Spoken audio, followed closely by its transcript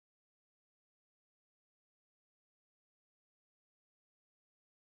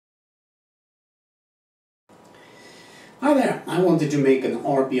Hi there, I wanted to make an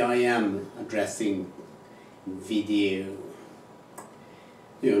RBIM addressing video.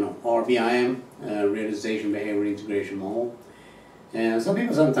 You know, RBIM, Realization Behavior Integration Model. And some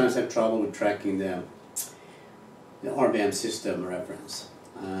people sometimes have trouble with tracking the RBIM system reference.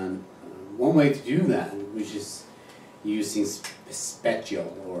 And one way to do that, which is using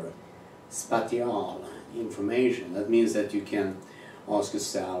spatial or spatial information. That means that you can ask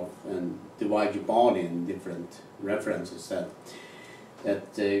yourself and divide your body in different references. That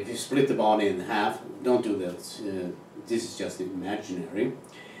if you split the body in half, don't do that. This is just imaginary.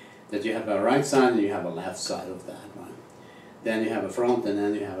 That you have a right side and you have a left side of that. Right? Then you have a front and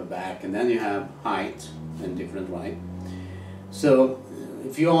then you have a back and then you have height and different right. So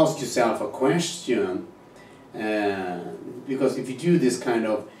if you ask yourself a question, because if you do this kind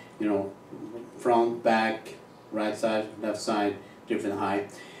of, you know, front, back, right side, left side, different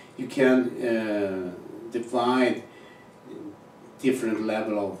height, you can divide different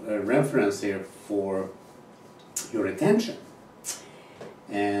level of reference here for your attention.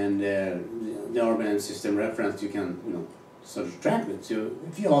 And the RBIM system reference, you can, you know, sort of track it. So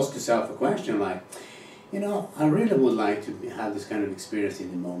if you ask yourself a question like, you know, I really would like to have this kind of experience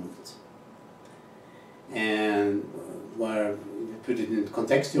in the moment. And where you put it in a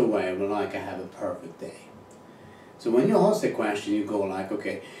contextual way, well, like I have a perfect day. So when you ask the question, you go like,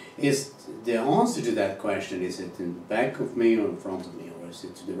 okay, is the answer to that question, is it in the back of me or in front of me, or is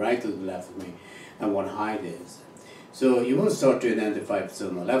it to the right or the left of me, and what height is it? So you will start to identify if it's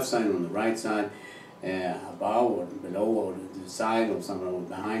on the left side, on the right side, above or below, or the side, or somewhere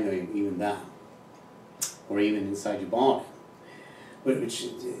behind, or even down, or even inside your body. Which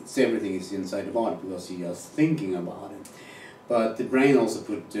everything is inside the body because you're just thinking about it. But the brain also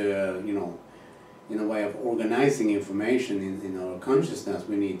put, you know, in a way of organizing information in our consciousness,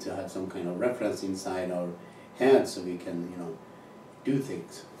 we need to have some kind of reference inside our head so we can, you know, do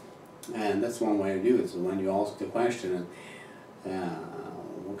things. And that's one way to do it. So when you ask the question,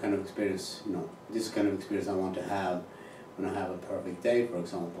 what kind of experience, you know, this kind of experience I want to have when I have a perfect day, for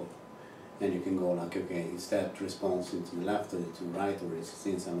example. And you can go like, okay, is that response into the left or to the right, or is it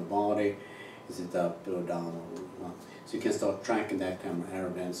inside the body? Is it up or down? Or, well, so you can start tracking that kind of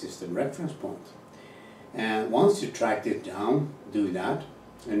RBIM system reference point. And once you track it down, do that,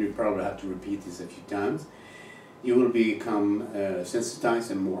 and you probably have to repeat this a few times, you will become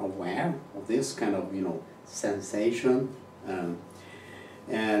sensitized and more aware of this kind of, you know, sensation.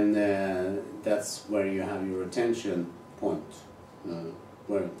 And that's where you have your attention point.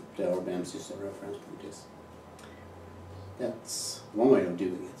 Where the RBIM system reference point is. That's one way of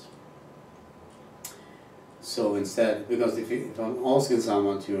doing it. So instead, because if I'm asking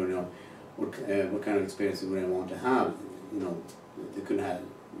someone to, you know, what kind of experience do they want to have, you know, they could have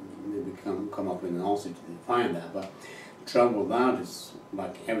maybe come up with an answer to define that. But the trouble with that is,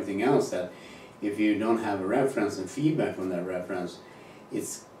 like everything else, that if you don't have a reference and feedback from that reference,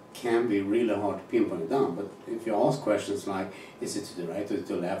 it's can be really hard to pinpoint it down. But if you ask questions like, is it to the right or to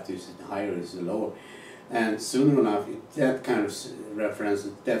the left, is it higher or is it lower, and soon enough that kind of reference,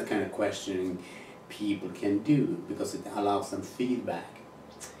 that kind of questioning people can do, because it allows them feedback.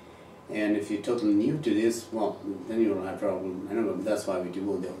 And if you're totally new to this, well, then you will have trouble. Anyway, that's why we do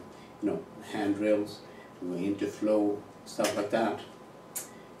all the, you know, hand drills, interflow, stuff like that.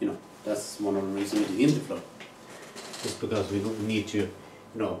 You know, that's one of the reasons we do interflow. It's because we need to,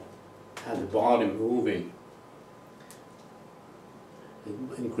 you know, have the body moving,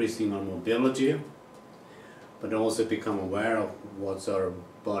 increasing our mobility, but also become aware of what's our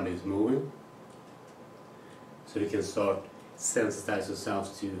body is moving, so we can start sensitize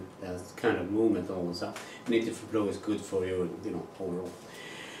ourselves to that kind of movement all the time. And interflow is good for you, you know, overall.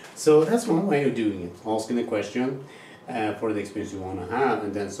 So that's one way of doing it, asking a question for the experience you want to have,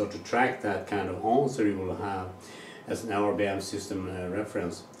 and then sort of track that kind of answer you will have as an RBIM system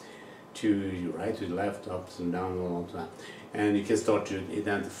reference to your right, to the left, up and down, and all that. And you can start to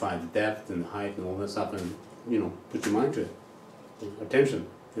identify the depth and the height and all that stuff, and, you know, put your mind to it, attention,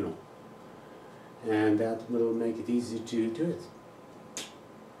 you know. And that will make it easy to do it.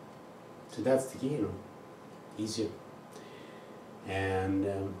 So that's the key, you know, easier. And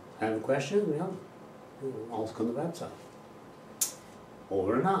have a question, yeah, ask on the website.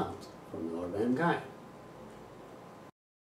 Over and out from the RBIM guy.